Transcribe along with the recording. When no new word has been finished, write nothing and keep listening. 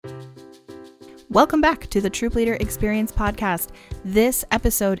Welcome back to the Troop Leader Experience podcast. This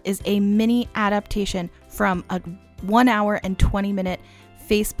episode is a mini adaptation from a 1 hour and 20 minute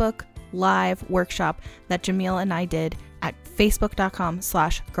Facebook live workshop that Jamil and I did at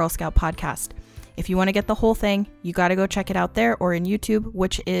facebook.com/Girl Scout Podcast. If you want to get the whole thing, you got to go check it out there or in YouTube,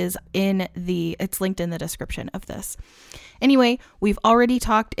 which is it's linked in the description of this. Anyway, we've already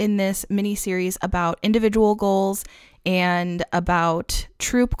talked in this mini series about individual goals and about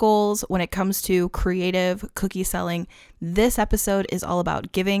troop goals when it comes to creative cookie selling. This episode is all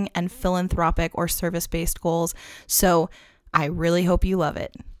about giving and philanthropic or service-based goals. So I really hope you love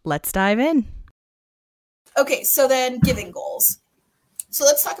it. Let's dive in. Okay, so then giving goals. So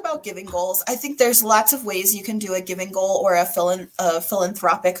let's talk about giving goals. I think there's lots of ways you can do a giving goal or a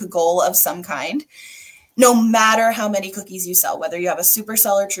philanthropic goal of some kind, no matter how many cookies you sell, whether you have a super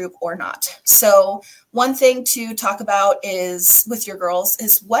seller troop or not. So one thing to talk about is with your girls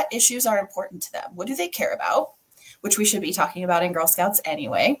is what issues are important to them. What do they care about? Which we should be talking about in Girl Scouts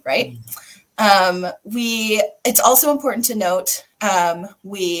anyway, right? It's also important to note,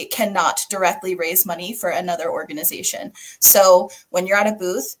 we cannot directly raise money for another organization. So when you're at a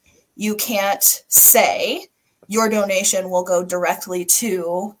booth, you can't say your donation will go directly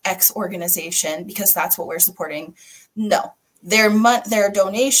to X organization because that's what we're supporting. No, their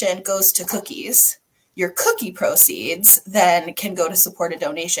donation goes to cookies. Your cookie proceeds then can go to support a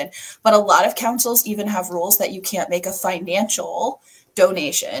donation. But a lot of councils even have rules that you can't make a financial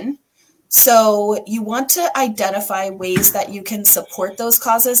donation. So you want to identify ways that you can support those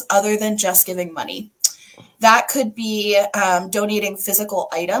causes other than just giving money. That could be donating physical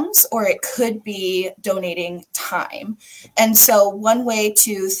items, or it could be donating time. And so one way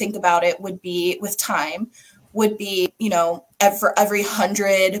to think about it would be with time would be, every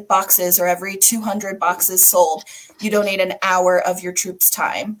 100 boxes or every 200 boxes sold, you donate an hour of your troops'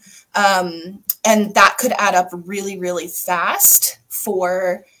 time. And that could add up really, really fast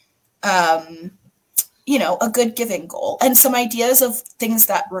for a good giving goal. And some ideas of things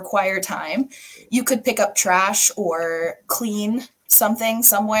that require time. You could pick up trash or clean something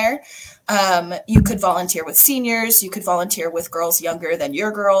somewhere. You could volunteer with seniors. You could volunteer with girls younger than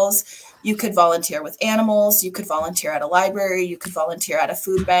your girls. You could volunteer with animals. You could volunteer at a library. You could volunteer at a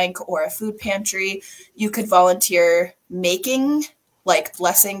food bank or a food pantry. You could volunteer making like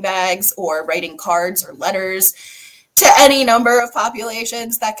blessing bags or writing cards or letters to any number of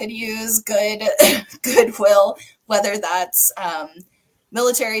populations that could use goodwill, whether that's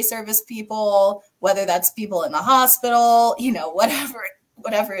military service people, whether that's people in the hospital,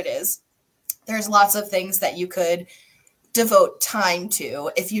 whatever it is. There's lots of things that you could devote time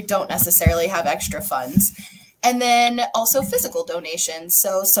to if you don't necessarily have extra funds. And then also physical donations.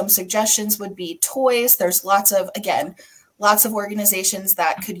 So some suggestions would be toys. There's lots of organizations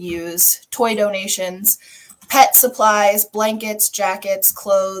that could use toy donations. Pet supplies, blankets, jackets,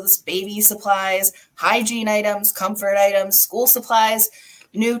 clothes, baby supplies, hygiene items, comfort items, school supplies,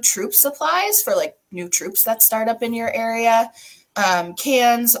 new troop supplies for like new troops that start up in your area,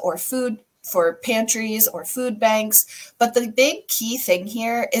 cans or food for pantries or food banks. But the big key thing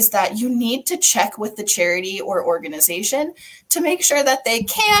here is that you need to check with the charity or organization to make sure that they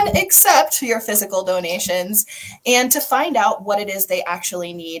can accept your physical donations and to find out what it is they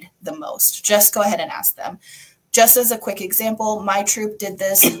actually need the most. Just go ahead and ask them. Just as a quick example, my troop did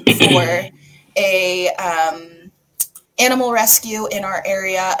this for a animal rescue in our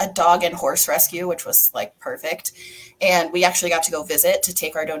area, a dog and horse rescue, which was like perfect. And we actually got to go visit to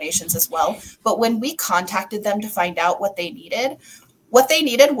take our donations as well. But when we contacted them to find out what they needed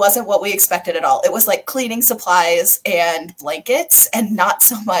wasn't what we expected at all. It was like cleaning supplies and blankets and not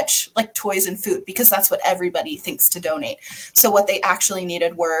so much like toys and food, because that's what everybody thinks to donate. So what they actually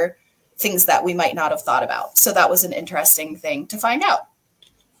needed were things that we might not have thought about. So that was an interesting thing to find out.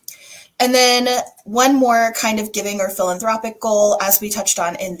 And then one more kind of giving or philanthropic goal, as we touched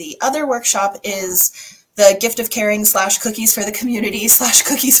on in the other workshop, is the gift of caring / cookies for the community /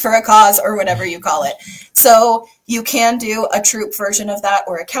 cookies for a cause, or whatever you call it. So you can do a troop version of that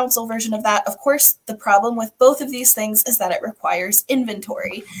or a council version of that. Of course, the problem with both of these things is that it requires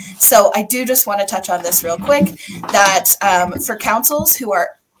inventory. So I do just want to touch on this real quick, that for councils who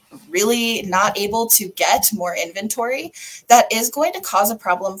are really not able to get more inventory, that is going to cause a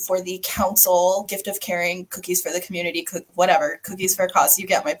problem for the council gift of caring, cookies for the community, cookies for a cause, you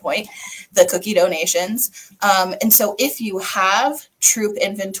get my point, the cookie donations. And so if you have troop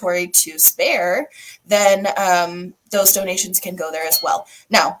inventory to spare, then those donations can go there as well.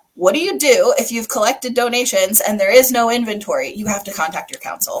 Now, what do you do if you've collected donations and there is no inventory? You have to contact your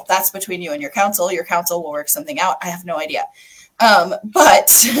council. That's between you and your council. Your council will work something out. I have no idea.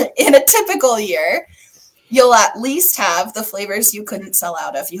 But in a typical year, you'll at least have the flavors you couldn't sell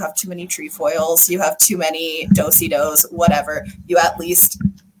out of. You have too many trefoils, you have too many do-si-dos, whatever. You at least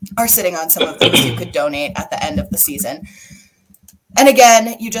are sitting on some of those you could donate at the end of the season. And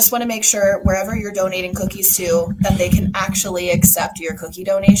again, you just want to make sure wherever you're donating cookies to, that they can actually accept your cookie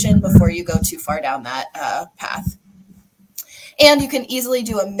donation before you go too far down that path. And you can easily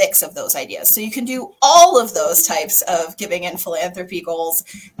do a mix of those ideas. So you can do all of those types of giving and philanthropy goals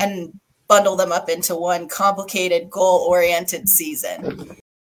and bundle them up into one complicated, goal-oriented season.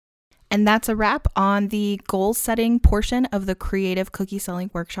 And that's a wrap on the goal setting portion of the Creative Cookie Selling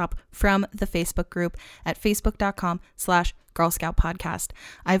Workshop from the Facebook group at facebook.com/Girl Scout Podcast.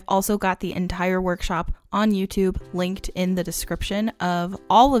 I've also got the entire workshop on YouTube linked in the description of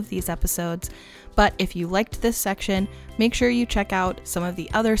all of these episodes. But if you liked this section, make sure you check out some of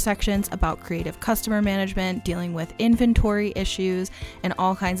the other sections about creative customer management, dealing with inventory issues, and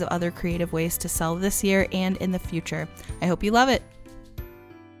all kinds of other creative ways to sell this year and in the future. I hope you love it.